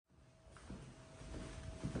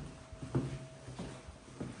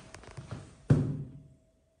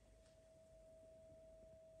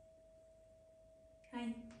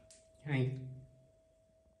Hi.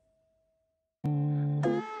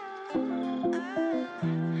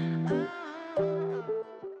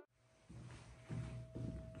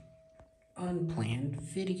 Unplanned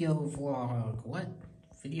video vlog. What?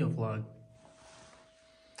 Video vlog?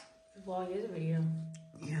 The vlog is a video.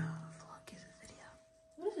 Yeah, vlog is a video.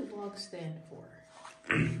 What does a vlog stand for?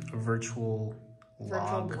 A virtual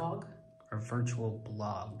log. Virtual blog? Or virtual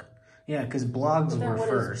blog. Yeah, because blogs were what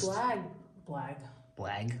first. What is blag?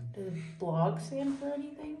 Blag? Does blog stand for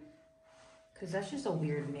anything? Because that's just a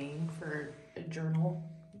weird name for a journal.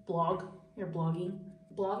 Blog. You're blogging.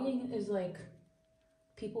 Blogging is like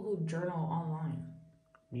people who journal online.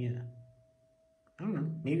 Yeah. I don't know.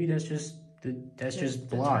 Maybe that's just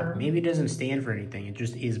blog. Term. Maybe it doesn't stand for anything. It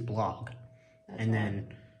just is blog. That's and then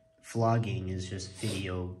vlogging is just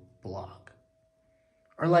video blog.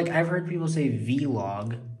 Or like I've heard people say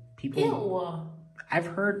vlog. People. Ew. I've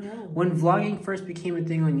heard when vlogging first became a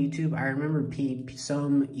thing on YouTube, I remember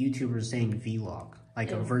some YouTubers saying vlog,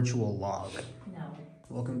 like a virtual log. No.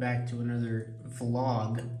 Welcome back to another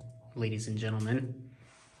vlog, ladies and gentlemen.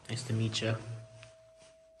 Nice to meet you.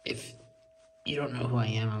 If you don't know who I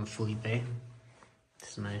am, I'm Felipe.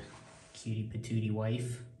 This is my cutie patootie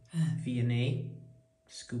wife, Vianney,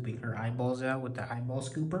 scooping her eyeballs out with the eyeball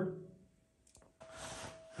scooper.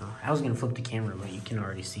 Oh, I was gonna flip the camera, but you can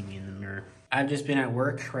already see me in the mirror. I've just been at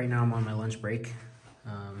work. Right now I'm on my lunch break.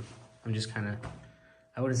 I'm just kind of,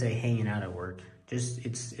 I wouldn't say hanging out at work. Just,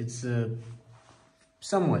 it's a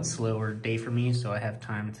somewhat slower day for me, so I have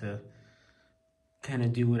time to kind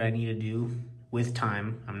of do what I need to do with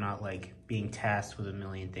time. I'm not like being tasked with a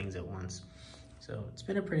million things at once. So it's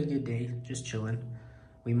been a pretty good day, just chilling.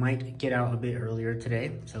 We might get out a bit earlier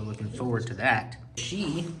today, so looking forward to that.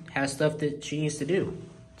 She has stuff that she needs to do.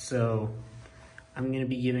 So I'm gonna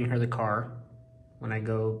be giving her the car when I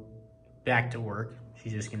go back to work.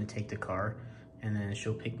 She's just gonna take the car and then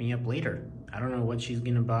she'll pick me up later. I don't know what she's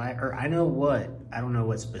gonna buy, or I know what. I don't know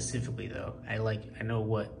what specifically though. I know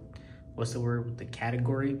what's the word, the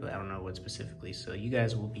category, but I don't know what specifically. So you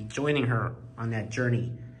guys will be joining her on that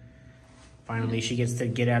journey. Finally, she gets to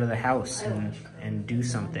get out of the house and do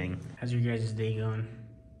something. How's your guys' day going?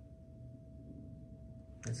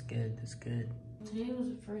 That's good, that's good. Today was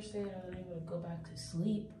the first day that I was able to go back to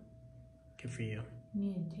sleep. Good for you. I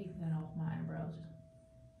need to take that off my eyebrows.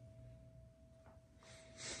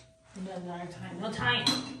 No time.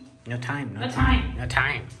 No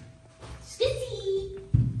time. Skissy!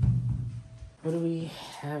 What do we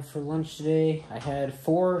have for lunch today? I had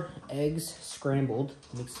 4 eggs scrambled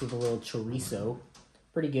mixed with a little chorizo.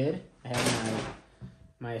 Pretty good. I had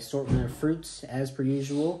my assortment of fruits as per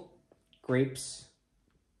usual. Grapes,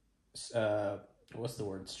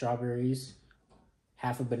 strawberries,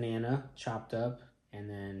 half a banana chopped up, and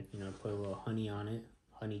then, put a little honey on it,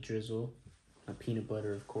 honey drizzle, my peanut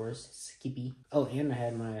butter, of course, Skippy. Oh, and I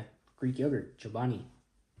had my Greek yogurt, Chobani.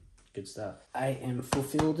 Good stuff. I am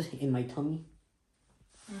fulfilled in my tummy.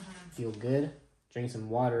 Feel good. Drank some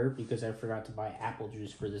water because I forgot to buy apple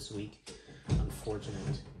juice for this week.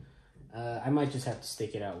 Unfortunate. I might just have to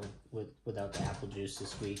stick it out without the apple juice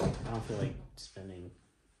this week. I don't feel like spending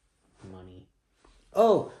money.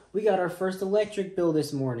 Oh, we got our first electric bill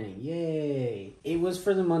this morning. Yay. It was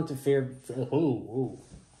for the month of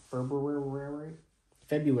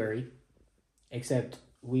February. Except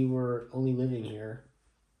we were only living here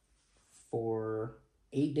for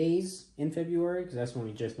 8 days in February, because that's when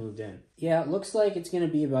we just moved in. Yeah, it looks like it's going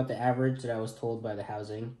to be about the average that I was told by the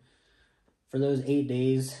housing. For those 8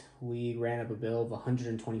 days, we ran up a bill of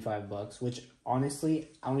 $125, which honestly,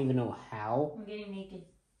 I don't even know how. I'm getting naked.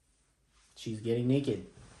 She's getting naked.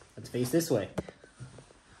 Let's face this way.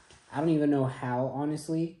 I don't even know how,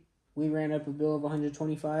 honestly, we ran up a bill of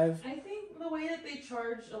 $125. I think the way that they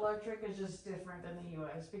charge electric is just different than the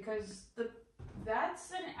U.S. because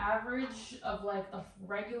that's an average of like a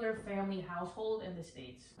regular family household in the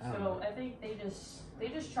States. So I think they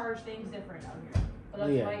just charge things different out here. But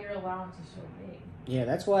that's why your allowance is so big. Yeah,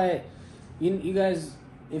 that's why you guys,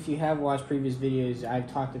 if you have watched previous videos, I've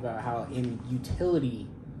talked about how in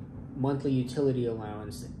monthly utility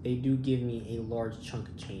allowance, they do give me a large chunk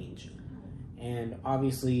of change. And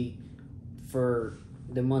obviously for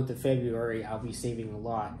the month of February, I'll be saving a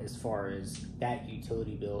lot as far as that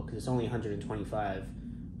utility bill, because it's only $125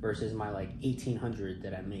 versus my like $1,800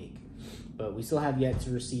 that I make. But we still have yet to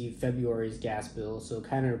receive February's gas bill, so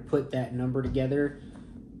kind of put that number together.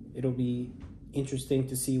 It'll be interesting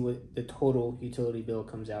to see what the total utility bill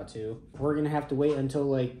comes out to. We're gonna have to wait until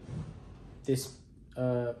like this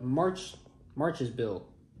March's bill.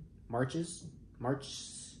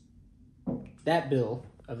 That bill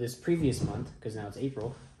of this previous month, because now it's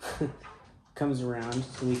April, comes around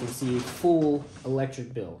so we can see a full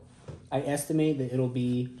electric bill. I estimate that it'll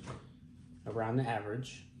be around the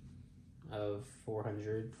average of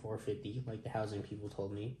 $400, $450, like the housing people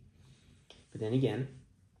told me. But then again,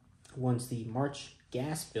 once the March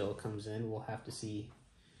gas bill comes in, we'll have to see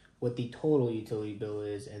what the total utility bill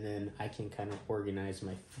is, and then I can kind of organize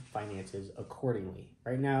my finances accordingly.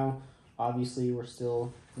 Right now, obviously, we're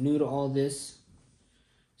still new to all this,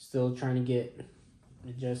 still trying to get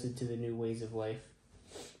adjusted to the new ways of life,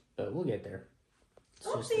 but we'll get there.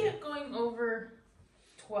 Don't see it going over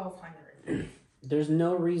 $1,200. There's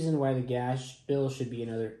no reason why the gas bill should be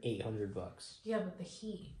another $800. Yeah, but the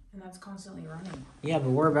heat, and that's constantly running. Yeah, but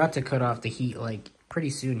we're about to cut off the heat like pretty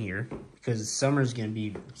soon here because summer's gonna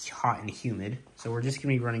be hot and humid. So we're just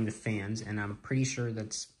gonna be running the fans, and I'm pretty sure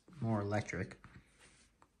that's more electric.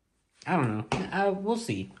 I don't know. We'll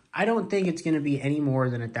see. I don't think it's gonna be any more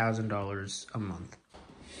than $1,000 a month.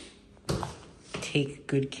 Take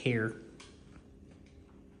good care.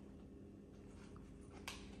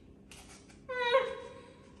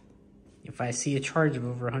 If I see a charge of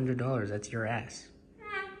over $100, that's your ass.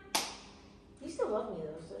 You still love me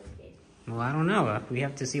though, so it's okay. Well, I don't know. We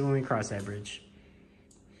have to see when we cross that bridge.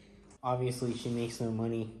 Obviously, she makes no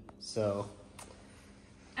money, so...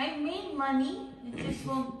 I made money. It just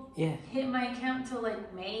won't hit my account till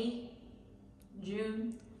like May,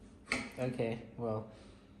 June. Okay, well,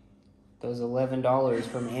 those $11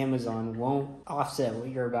 from Amazon won't offset what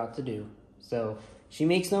you're about to do. So, she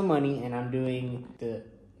makes no money, and I'm doing the...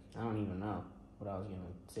 I don't even know what I was going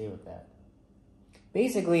to say with that.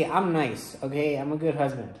 Basically, I'm nice, okay? I'm a good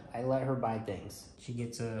husband. I let her buy things. She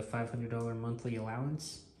gets a $500 monthly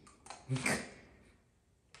allowance.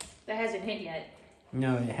 That hasn't hit yet.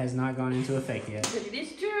 No, it has not gone into effect yet. But it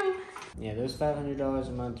is true. Yeah, those $500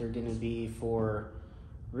 a month are going to be for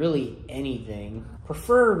really anything.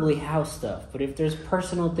 Preferably house stuff. But if there's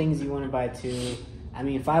personal things you want to buy too, I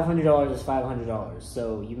mean, $500 is $500.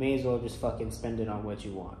 So you may as well just fucking spend it on what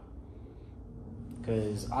you want.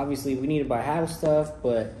 Because obviously we need to buy house stuff,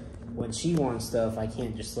 but when she wants stuff, I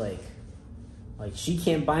can't just like she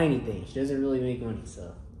can't buy anything. She doesn't really make money,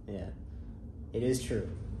 so yeah. It is true.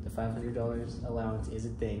 The $500 allowance is a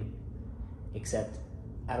thing, except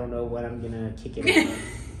I don't know when I'm gonna kick it in.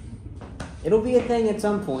 It'll be a thing at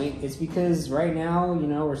some point. It's because right now, you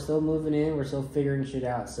know, we're still moving in, we're still figuring shit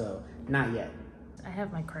out, so not yet. I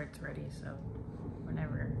have my carts ready, so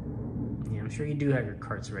whenever. Yeah, I'm sure you do have your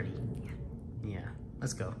carts ready. Yeah,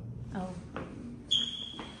 let's go. Oh.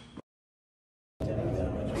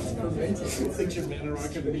 It's like your man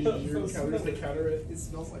rock and then you counter it. It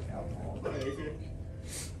smells like alcohol. Like,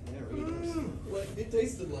 it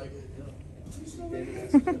tasted like it. Yeah. It tasted like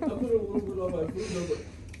it. I put a little bit on my food and I was like,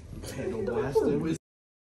 candle blasted.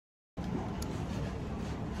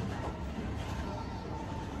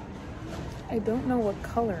 I don't know what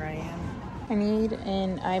color I am. I need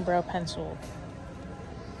an eyebrow pencil.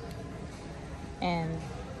 And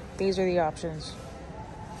these are the options.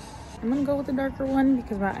 I'm gonna go with the darker one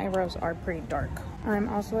because my eyebrows are pretty dark. I'm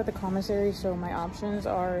also at the commissary, so my options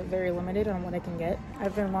are very limited on what I can get.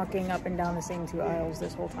 I've been walking up and down the same 2 aisles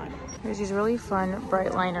this whole time. There's these really fun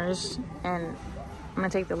bright liners, and I'm gonna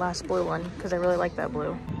take the last blue one because I really like that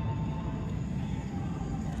blue.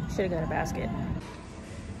 Should have got a basket.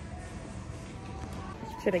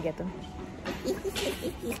 Should I get them?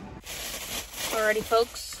 Alrighty,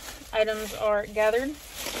 folks. Items are gathered.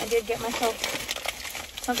 I did get myself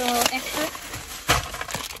something a little extra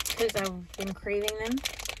because I've been craving them.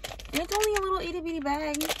 And it's only a little itty bitty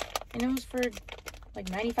bag, and it was for like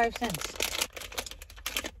 95 cents.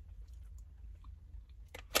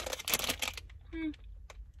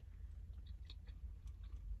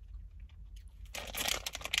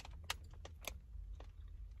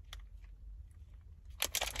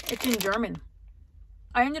 It's in German.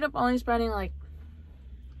 I ended up only spending like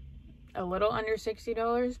a little under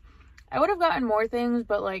 $60. I would have gotten more things,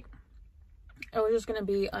 but like it was just gonna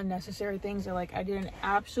be unnecessary things that like I didn't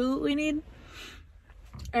absolutely need.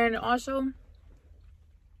 And also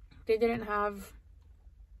they didn't have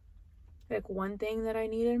like one thing that I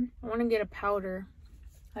needed. I want to get a powder,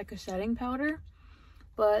 like a setting powder,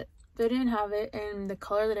 but they didn't have it in the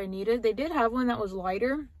color that I needed. They did have one that was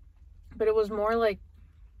lighter, but it was more like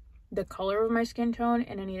the color of my skin tone,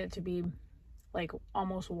 and I need it to be like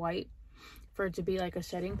almost white for it to be like a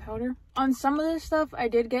setting powder. On some of this stuff, I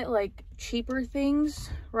did get like cheaper things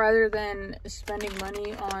rather than spending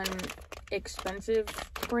money on expensive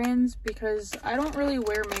brands because I don't really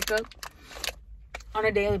wear makeup on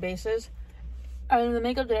a daily basis. And the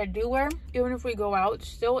makeup that I do wear, even if we go out,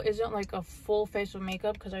 still isn't like a full face of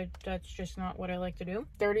makeup because that's just not what I like to do.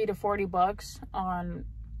 30 to 40 bucks on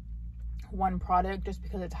one product just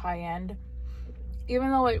because it's high end.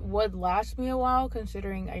 Even though it would last me a while,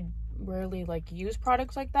 considering I rarely like use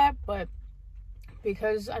products like that, but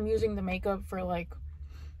because I'm using the makeup for like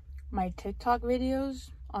my TikTok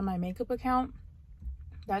videos on my makeup account,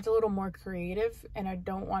 that's a little more creative, and I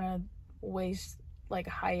don't want to waste like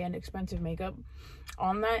high-end expensive makeup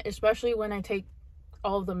on that, especially when I take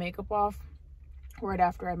all of the makeup off right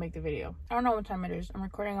after I make the video. I don't know what time it is. I'm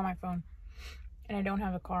recording on my phone and I don't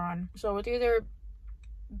have a car on, so it's either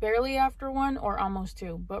barely after 1 or almost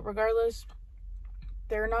 2, but regardless,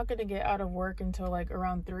 they're not going to get out of work until like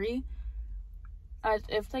around 3. As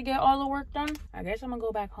if they get all the work done, I guess I'm gonna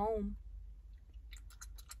go back home.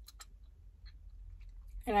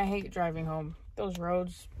 And I hate driving home. Those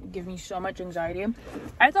roads give me so much anxiety.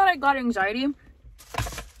 I thought I got anxiety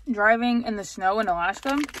driving in the snow in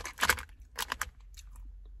Alaska.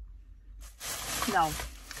 No,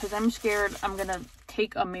 because I'm scared I'm gonna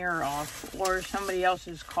take a mirror off or somebody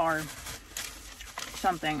else's car.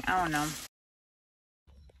 Something, I don't know.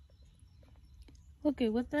 Look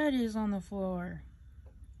at what that is on the floor.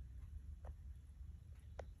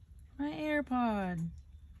 My AirPod.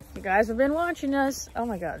 You guys have been watching us. Oh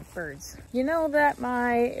my god, birds. You know that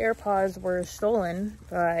my AirPods were stolen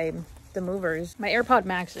by the movers. My AirPod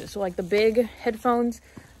Maxes, so like the big headphones,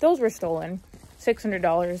 those were stolen.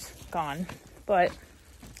 $600 gone. But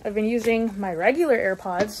I've been using my regular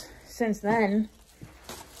AirPods since then.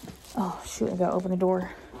 Oh shoot, I gotta open the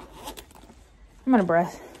door. I'm out of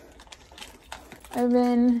breath. I've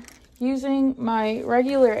been using my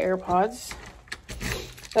regular AirPods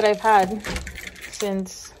that I've had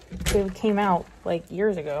since they came out like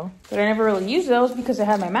years ago, but I never really used those because I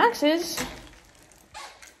had my Maxes.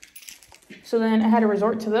 So then I had to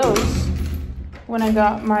resort to those when I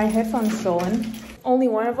got my headphones stolen. Only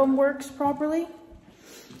one of them works properly.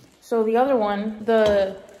 So the other one,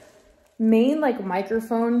 the main like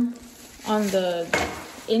microphone on the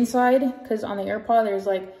inside, because on the AirPod there's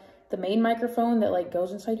like the main microphone that like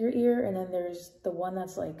goes inside your ear, and then there's the one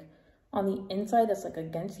that's like on the inside that's like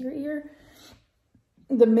against your ear.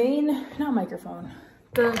 The main, not microphone,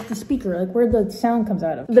 the speaker, like where the sound comes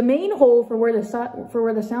out of. The main hole for where the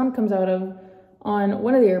sound comes out of on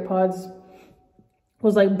one of the AirPods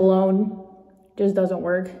was like blown. Just doesn't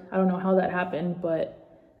work. I don't know how that happened, but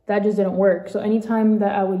that just didn't work. So anytime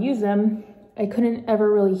that I would use them, I couldn't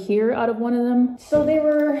ever really hear out of one of them. So they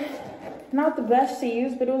were not the best to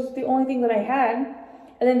use, but it was the only thing that I had.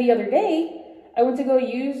 And then the other day, I went to go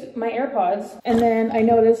use my AirPods, and then I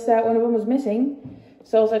noticed that one of them was missing.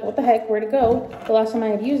 So I was like, what the heck, where'd it go? The last time I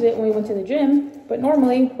had used it when we went to the gym, but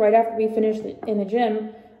normally right after we finished in the gym,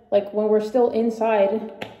 like when we're still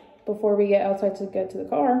inside before we get outside to get to the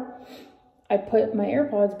car, I put my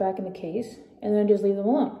AirPods back in the case and then just leave them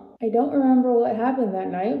alone. I don't remember what happened that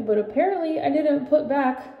night, but apparently I didn't put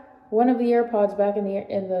back one of the AirPods back in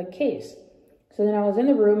the case. So then I was in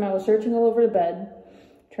the room, I was searching all over the bed,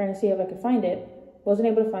 trying to see if I could find it. Wasn't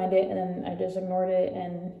able to find it, and then I just ignored it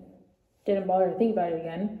and didn't bother to think about it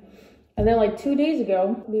again. And then like 2 days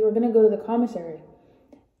ago, we were gonna go to the commissary.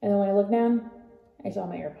 And then when I looked down, I saw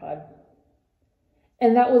my AirPod.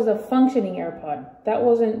 And that was a functioning AirPod. That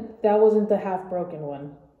wasn't the half broken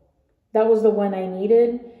one. That was the one I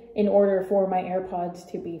needed in order for my AirPods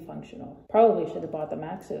to be functional. Probably should have bought the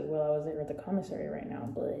Maxes while I was there at the commissary right now,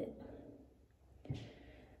 but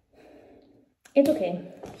it's okay.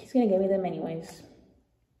 He's gonna give me them anyways.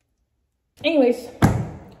 Anyways,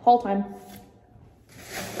 haul time.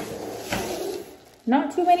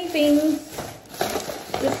 Not too many things.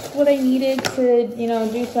 Just what I needed to, you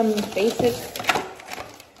know, do some basic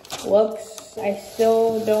looks. I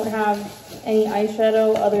still don't have any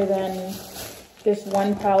eyeshadow other than this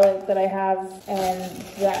one palette that I have, and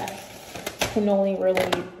that can only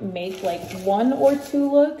really make like 1 or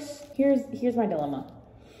 2 looks. Here's my dilemma.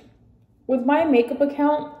 With my makeup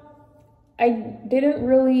account, I didn't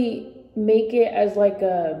really make it as like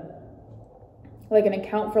an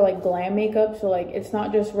account for like glam makeup. So like it's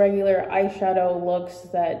not just regular eyeshadow looks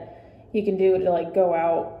that you can do to like go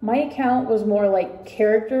out. My account was more like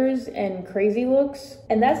characters and crazy looks,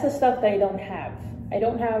 and that's the stuff that I don't have. I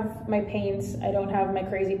don't have my paints, I don't have my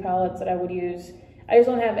crazy palettes that I would use. I just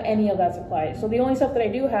don't have any of that supply. So the only stuff that I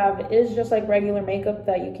do have is just like regular makeup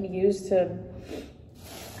that you can use to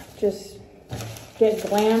just get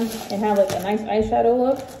glam and have like a nice eyeshadow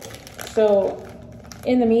look. So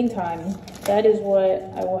in the meantime, that is what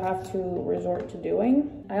I will have to resort to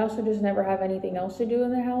doing. I also just never have anything else to do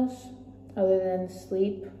in the house other than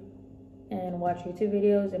sleep and watch YouTube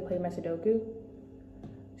videos and play my Sudoku.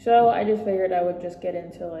 So I just figured I would just get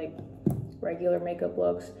into like regular makeup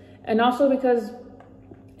looks. And also because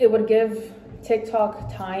it would give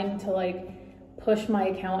TikTok time to like push my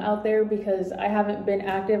account out there, because I haven't been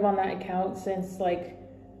active on that account since like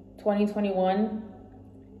 2021.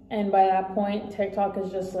 And by that point, TikTok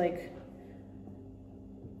is just like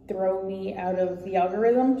throw me out of the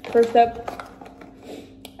algorithm. First up,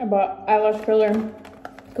 I bought eyelash curler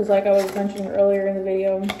because like I was mentioning earlier in the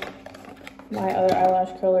video, my other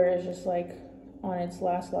eyelash curler is just like on its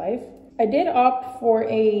last life. I did opt for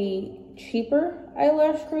a cheaper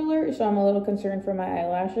eyelash curler, so I'm a little concerned for my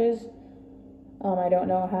eyelashes. I don't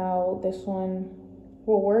know how this one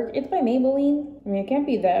will work. It's by Maybelline. I mean, it can't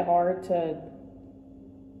be that hard to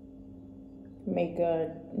make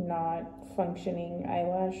a not functioning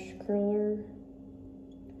eyelash curler.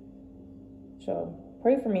 So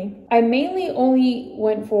pray for me. I mainly only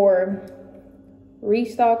went for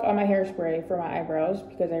restock on my hairspray for my eyebrows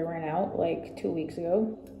because I ran out like 2 weeks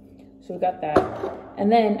ago. So we got that.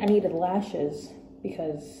 And then I needed lashes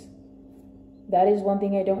because that is one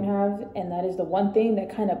thing I don't have, and that is the one thing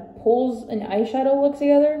that kind of pulls an eyeshadow look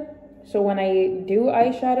together. So when I do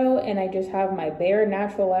eyeshadow and I just have my bare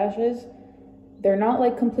natural lashes, they're not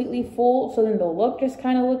like completely full, so then the look just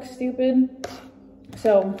kind of looks stupid.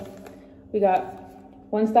 So we got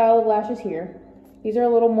one style of lashes here. These are a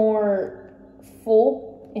little more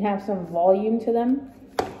full and have some volume to them.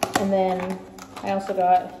 And then I also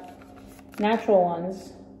got natural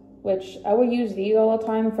ones, which I would use these all the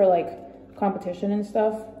time for like competition and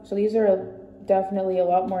stuff. So these are definitely a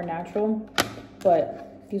lot more natural,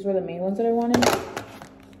 but these were the main ones that I wanted.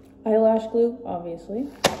 Eyelash glue, obviously.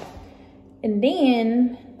 And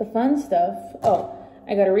then the fun stuff. Oh,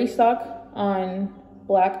 I got a restock on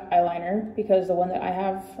black eyeliner because the one that I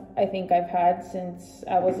have, I think I've had since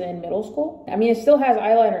I was in middle school. I mean, it still has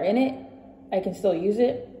eyeliner in it. I can still use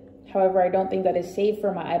it. However, I don't think that is safe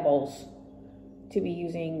for my eyeballs to be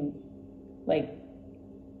using like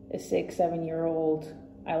a 6-7-year-old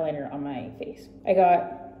eyeliner on my face. I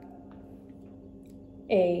got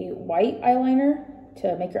a white eyeliner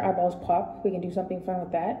to make your eyeballs pop. We can do something fun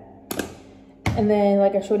with that. And then,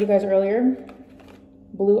 like I showed you guys earlier,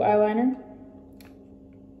 blue eyeliner.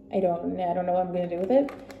 I don't know what I'm gonna do with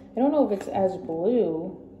it. I don't know if it's as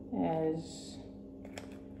blue as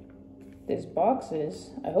this box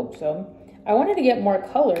is. I hope so. I wanted to get more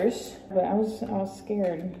colors, but I was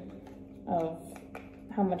scared of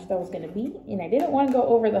how much that was gonna be, and I didn't want to go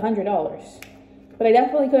over the $100. But I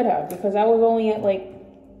definitely could have, because I was only at like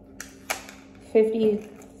 50,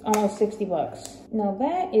 almost 60 bucks. Now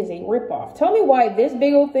that is a ripoff. Tell me why this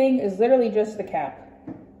big old thing is literally just the cap.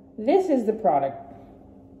 This is the product.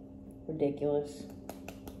 Ridiculous.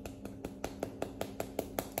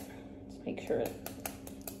 Let's make sure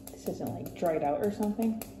this isn't like dried out or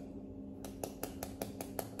something.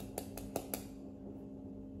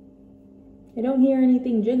 I don't hear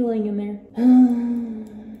anything jiggling in there.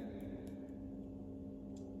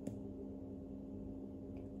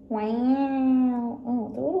 Wow. Oh,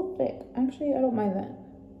 it's a little thick. Actually, I don't mind that.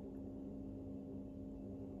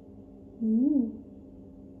 Ooh.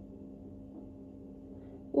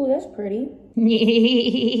 Ooh, that's pretty.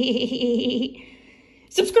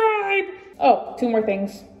 Subscribe! Oh, 2 more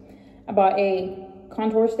things. I bought a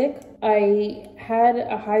contour stick. I had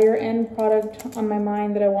a higher end product on my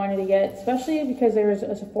mind that I wanted to get, especially because there was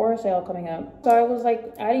a Sephora sale coming up. So I was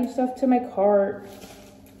like adding stuff to my cart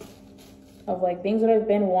of like things that I've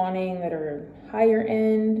been wanting that are higher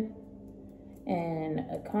end, and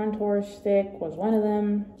a contour stick was one of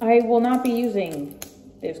them. I will not be using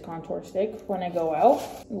this contour stick when I go out.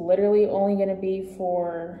 Literally only gonna be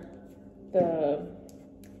for the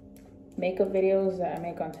makeup videos that I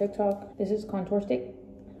make on TikTok. This is contour stick.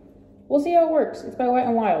 We'll see how it works. It's by Wet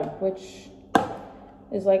n Wild, which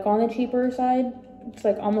is like on the cheaper side. It's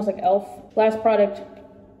like almost like e.l.f. Last product,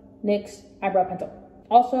 NYX eyebrow pencil.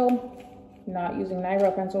 Also, not using an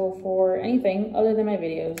eyebrow pencil for anything other than my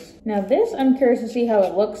videos. Now this, I'm curious to see how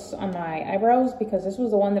it looks on my eyebrows, because this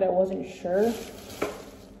was the one that I wasn't sure,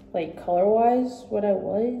 like color-wise, what I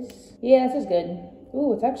was. Yeah, this is good.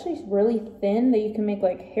 Ooh, it's actually really thin that you can make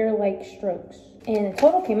like hair-like strokes. And the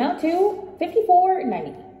total came out to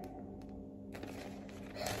 $54.90.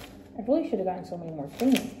 I really should have gotten so many more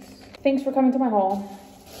things. Thanks for coming to my haul.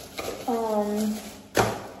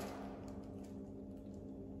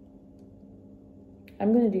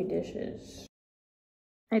 I'm gonna do dishes.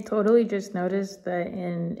 I totally just noticed that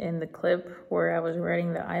in the clip where I was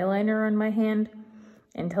writing the eyeliner on my hand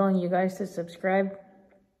and telling you guys to subscribe,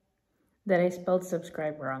 that I spelled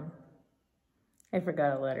subscribe wrong. I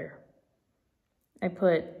forgot a letter. I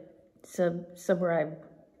put subscribe.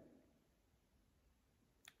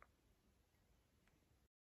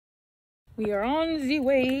 We are on the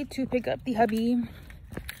way to pick up the hubby.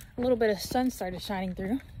 A little bit of sun started shining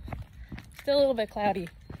through. Still a little bit cloudy,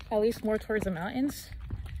 at least more towards the mountains.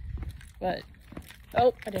 But,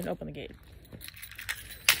 oh, I didn't open the gate.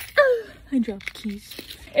 I dropped the keys.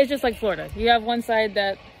 It's just like Florida. You have one side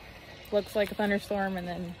that looks like a thunderstorm, and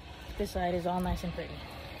then this side is all nice and pretty.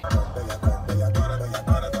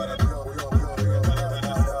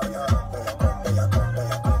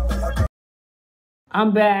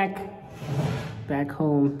 I'm back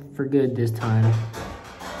home for good this time.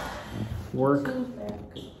 Work. Who's back?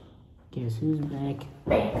 Guess who's back?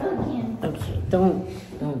 Back again. Okay, don't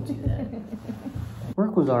do that.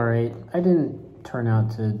 Work was all right. I didn't turn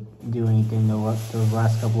out to do anything those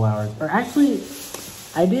last couple hours. Or actually,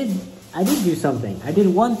 I did do something. I did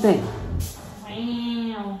one thing.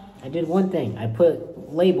 Wow. I did one thing. I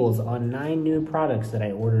put labels on 9 new products that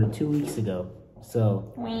I ordered 2 weeks ago.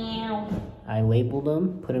 So Wow. I labeled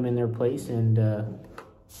them, put them in their place, and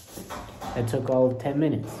that took all of 10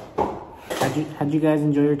 minutes. How'd you guys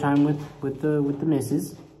enjoy your time with the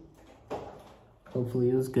missus? Hopefully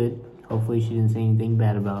it was good. Hopefully she didn't say anything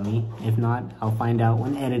bad about me. If not, I'll find out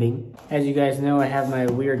when editing. As you guys know, I have my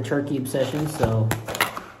weird turkey obsession, so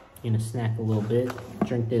I'm gonna snack a little bit.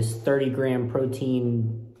 Drink this 30-gram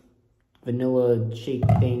protein vanilla shake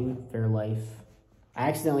thing, Fairlife. I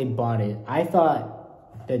accidentally bought it. I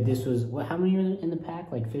thought that this was, how many are in the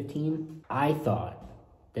pack? Like 15? I thought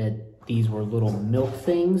that these were little milk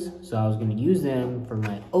things, so I was gonna use them for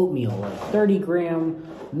my oatmeal, like 30-gram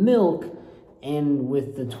milk, and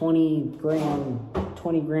with the 20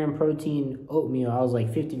 gram protein oatmeal, I was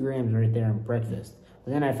like 50 grams right there in breakfast.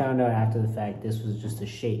 But then I found out after the fact this was just a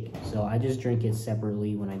shake, so I just drink it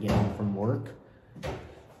separately when I get home from work.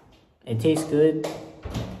 It tastes good,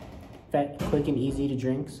 quick and easy to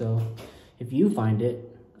drink, so if you find it,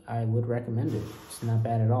 I would recommend it. It's not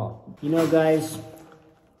bad at all. You know, guys,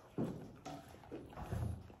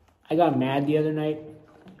 I got mad the other night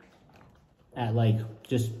at like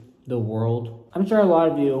just the world. I'm sure a lot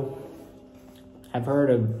of you have heard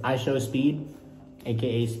of I Show Speed,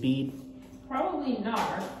 aka Speed. Probably not.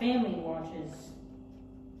 Our family watches.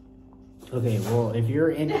 Okay, well, if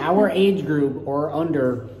you're in our age group or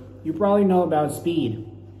under, you probably know about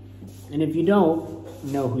Speed. And if you don't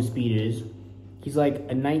know who Speed is, he's like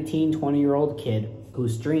a 19, 20-year-old kid who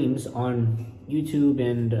streams on YouTube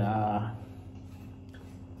and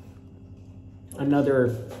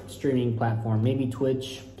another streaming platform, maybe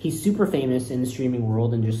Twitch. He's super famous in the streaming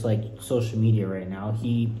world and just like social media right now.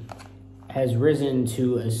 He has risen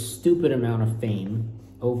to a stupid amount of fame.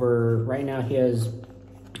 Right now he has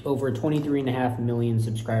over 23.5 million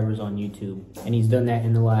subscribers on YouTube. And he's done that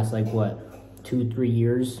in the last like what, 2-3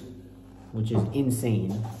 years, which is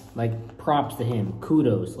insane. Like, props to him,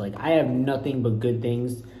 kudos. Like, I have nothing but good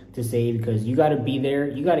things to say because you gotta be there,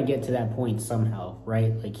 you gotta get to that point somehow,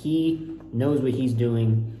 right? Like, he knows what he's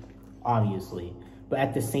doing, obviously. But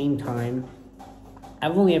at the same time,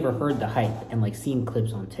 I've only ever heard the hype and like seen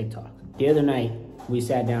clips on TikTok. The other night, we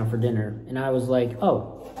sat down for dinner and I was like,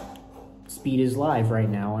 oh, Speed is live right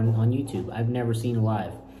now on YouTube. I've never seen it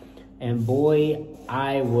live. And boy,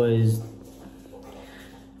 I was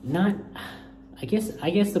not, I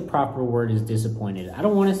guess the proper word is disappointed. I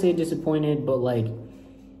don't want to say disappointed, but like,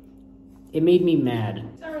 it made me mad.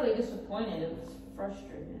 It's not really disappointed, it was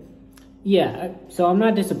frustrated. Yeah, so I'm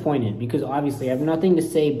not disappointed because obviously I have nothing to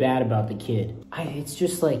say bad about the kid. It's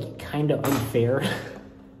just like kind of unfair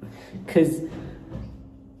because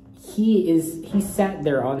he sat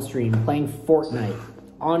there on stream playing Fortnite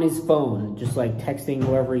on his phone, just like texting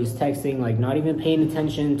whoever he's texting, like not even paying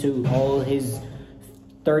attention to all his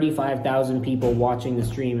 35,000 people watching the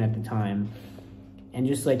stream at the time. And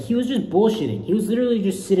just like, he was just bullshitting. He was literally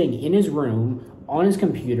just sitting in his room on his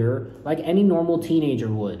computer like any normal teenager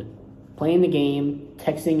would. Playing the game,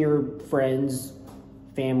 texting your friends,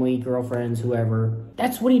 family, girlfriends, whoever.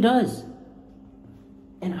 That's what he does.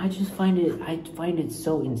 And I just find it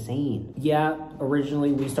so insane. Yeah,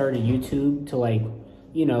 originally we started YouTube to like,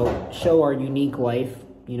 you know, show our unique life.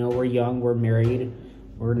 You know, we're young, we're married,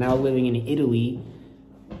 we're now living in Italy.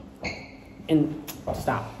 And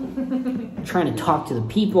stop. I'm trying to talk to the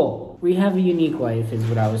people. We have a unique life is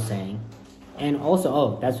what I was saying. And also,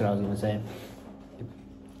 oh, that's what I was gonna say.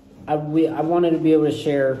 I wanted to be able to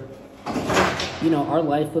share, you know, our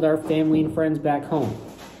life with our family and friends back home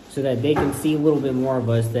so that they can see a little bit more of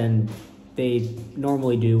us than they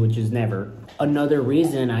normally do, which is never. Another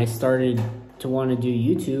reason I started to want to do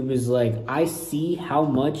YouTube is like, I see how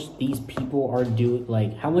much these people are doing,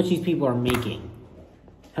 like how much these people are making.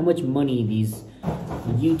 how much money these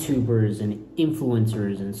YouTubers and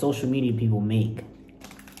influencers and social media people make.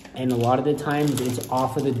 And a lot of the times it's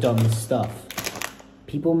off of the dumbest stuff.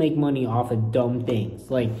 People make money off of dumb things.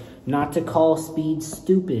 Like, not to call Speed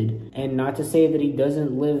stupid and not to say that he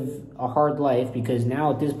doesn't live a hard life, because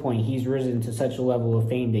now at this point he's risen to such a level of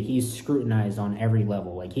fame that he's scrutinized on every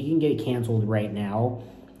level. Like, he can get canceled right now.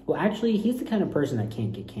 Well, actually, he's the kind of person that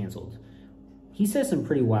can't get canceled. He says some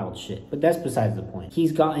pretty wild shit, but that's besides the point.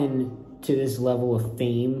 He's gotten to this level of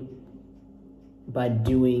fame by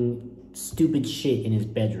doing stupid shit in his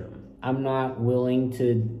bedroom. I'm not willing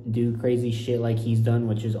to do crazy shit like he's done,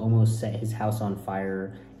 which is almost set his house on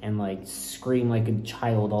fire and like scream like a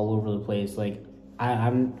child all over the place. Like,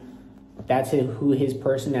 that's who his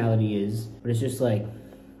personality is. But it's just like,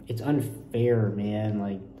 it's unfair, man.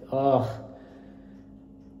 Like, ugh.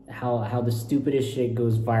 How the stupidest shit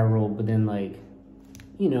goes viral, but then, like,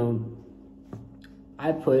 you know,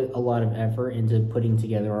 I put a lot of effort into putting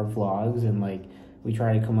together our vlogs, and like, we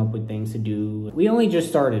try to come up with things to do. We only just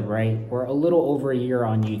started, right? We're a little over a year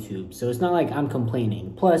on YouTube, so it's not like I'm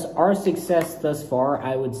complaining. Plus, our success thus far,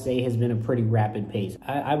 I would say, has been a pretty rapid pace.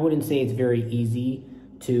 I wouldn't say it's very easy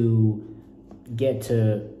to get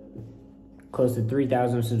to close to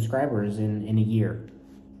 3,000 subscribers in a year.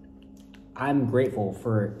 I'm grateful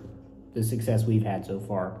for the success we've had so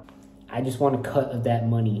far. I just want a cut of that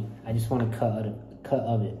money. I just want a cut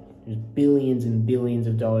of it. There's billions and billions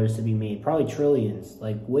of dollars to be made, probably trillions,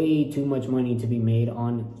 like way too much money to be made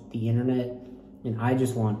on the internet, and I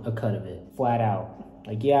just want a cut of it, flat out.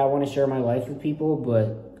 Like, yeah, I want to share my life with people,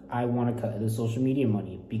 but I want a cut of the social media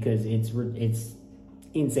money because it's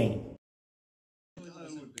insane. The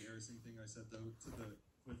embarrassing thing I said though to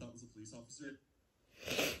who I thought was a police officer.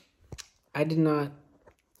 I did not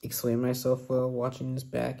explain myself well watching this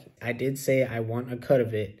back. I did say I want a cut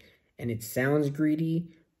of it, and it sounds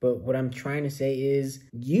greedy, but what I'm trying to say is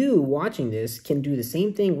you watching this can do the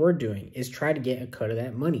same thing we're doing, is try to get a cut of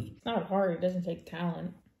that money. It's not hard. It doesn't take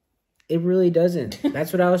talent. It really doesn't.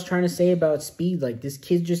 That's what I was trying to say about Speed. Like, this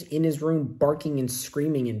kid's just in his room barking and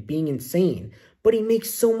screaming and being insane, but he makes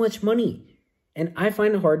so much money. And I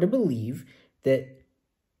find it hard to believe that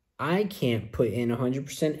I can't put in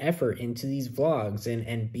 100% effort into these vlogs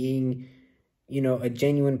and being, you know, a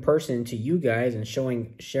genuine person to you guys and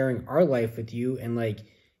sharing our life with you, and, like,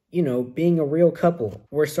 you know, being a real couple.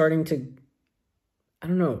 We're starting to, I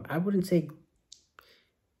don't know, I wouldn't say,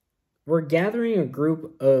 we're gathering a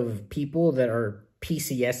group of people that are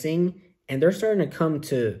PCSing, and they're starting to come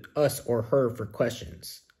to us or her for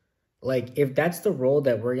questions. Like, if that's the role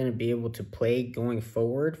that we're going to be able to play going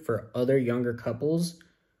forward for other younger couples,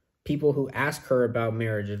 people who ask her about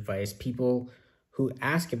marriage advice, people who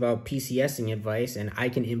ask about PCSing advice, and I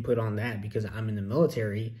can input on that because I'm in the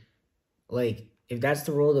military. Like, if that's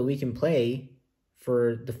the role that we can play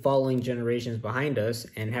for the following generations behind us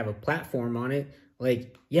and have a platform on it,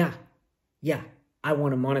 like, yeah, I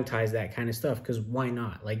want to monetize that kind of stuff, because why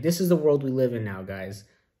not? Like, this is the world we live in now, guys.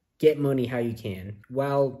 Get money how you can.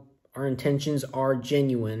 While our intentions are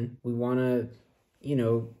genuine, we want to, you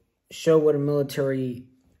know, show what a military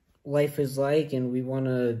life is like, and we want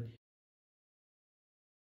to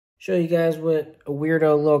show you guys what a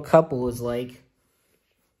weirdo little couple is like.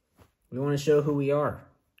 We want to show who we are,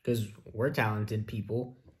 because we're talented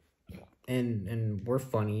people, and we're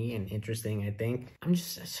funny and interesting, I think.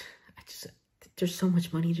 There's so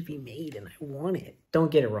much money to be made, and I want it.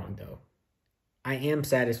 Don't get it wrong, though. I am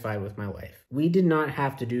satisfied with my life. We did not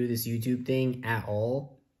have to do this YouTube thing at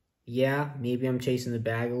all. Yeah, maybe I'm chasing the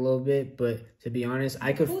bag a little bit, but to be honest,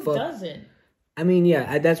 I could Who doesn't? I mean,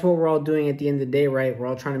 yeah, that's what we're all doing at the end of the day, right? We're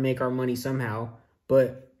all trying to make our money somehow.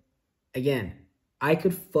 But again, I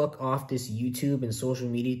could fuck off this YouTube and social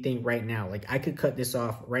media thing right now. Like, I could cut this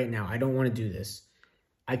off right now. I don't want to do this.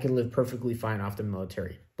 I could live perfectly fine off the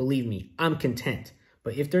military. Believe me, I'm content.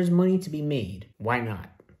 But if there's money to be made, why not?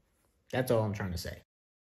 That's all I'm trying to say.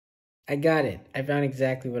 I got it. I found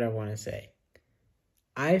exactly what I want to say.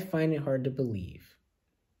 I find it hard to believe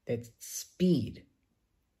that Speed,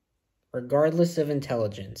 regardless of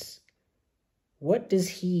intelligence, what does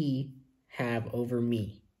he have over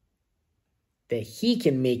me that he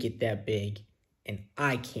can make it that big and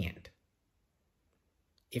I can't?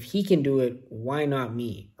 If he can do it, why not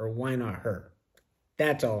me, or why not her?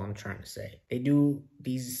 That's all I'm trying to say.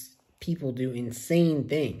 These people do insane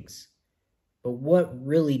things, but what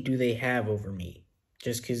really do they have over me?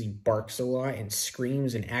 Just because he barks a lot and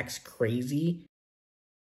screams and acts crazy?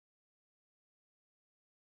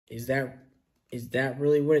 Is that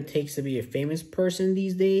really what it takes to be a famous person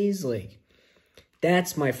these days? Like,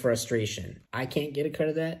 that's my frustration. I can't get a cut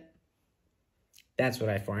of that. That's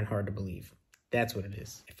what I find hard to believe. That's what it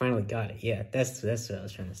is. I finally got it. Yeah, that's what I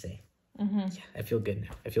was trying to say. Yeah, I feel good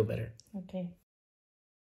now. I feel better. Okay.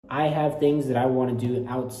 I have things that I want to do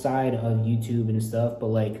outside of YouTube and stuff, but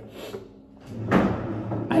like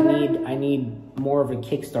I need more of a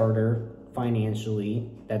Kickstarter financially.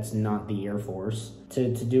 That's not the Air Force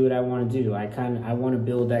to do what I want to do. I want to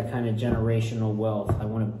build that kind of generational wealth. I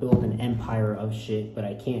want to build an empire of shit, but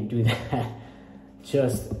I can't do that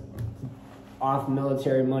just off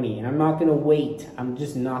military money. And I'm not going to wait. I'm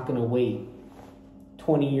just not going to wait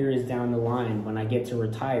 20 years down the line when I get to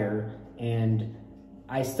retire, and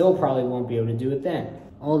I still probably won't be able to do it then.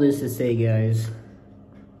 All this to say, guys,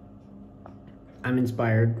 I'm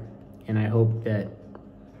inspired, and I hope that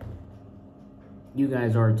you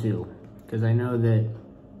guys are too. Because I know that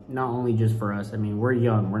not only just for us, I mean, we're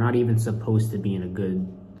young. We're not even supposed to be in a good,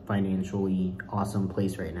 financially awesome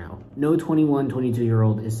place right now. No 21,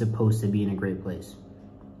 22-year-old is supposed to be in a great place.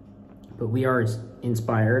 But we are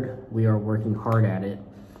inspired, we are working hard at it,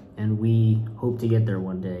 and we hope to get there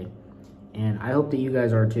one day. And I hope that you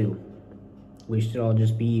guys are too. We should all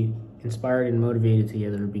just be inspired and motivated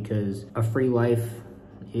together, because a free life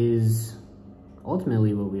is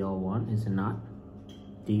ultimately what we all want, is it not?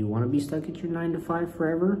 Do you want to be stuck at your 9 to 5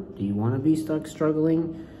 forever? Do you want to be stuck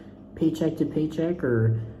struggling paycheck to paycheck,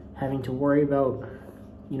 or having to worry about,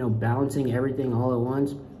 you know, balancing everything all at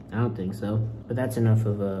once? I don't think so. But that's enough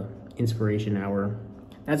of a inspiration hour.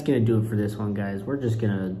 That's gonna do it for this one, guys.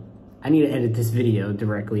 I need to edit this video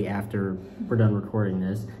directly after we're done recording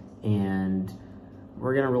this, and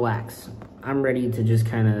we're gonna relax. I'm ready to just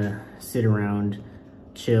kind of sit around,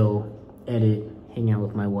 chill, edit, hang out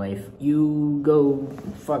with my wife. You go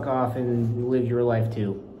fuck off and live your life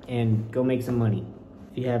too, and go make some money.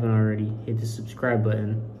 If you haven't already, hit the subscribe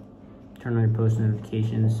button, turn on your post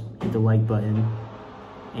notifications, hit the like button,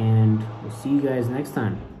 and we'll see you guys next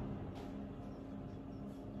time.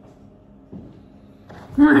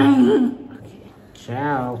 Okay.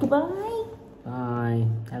 Ciao. Goodbye. Bye.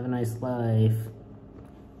 Have a nice life.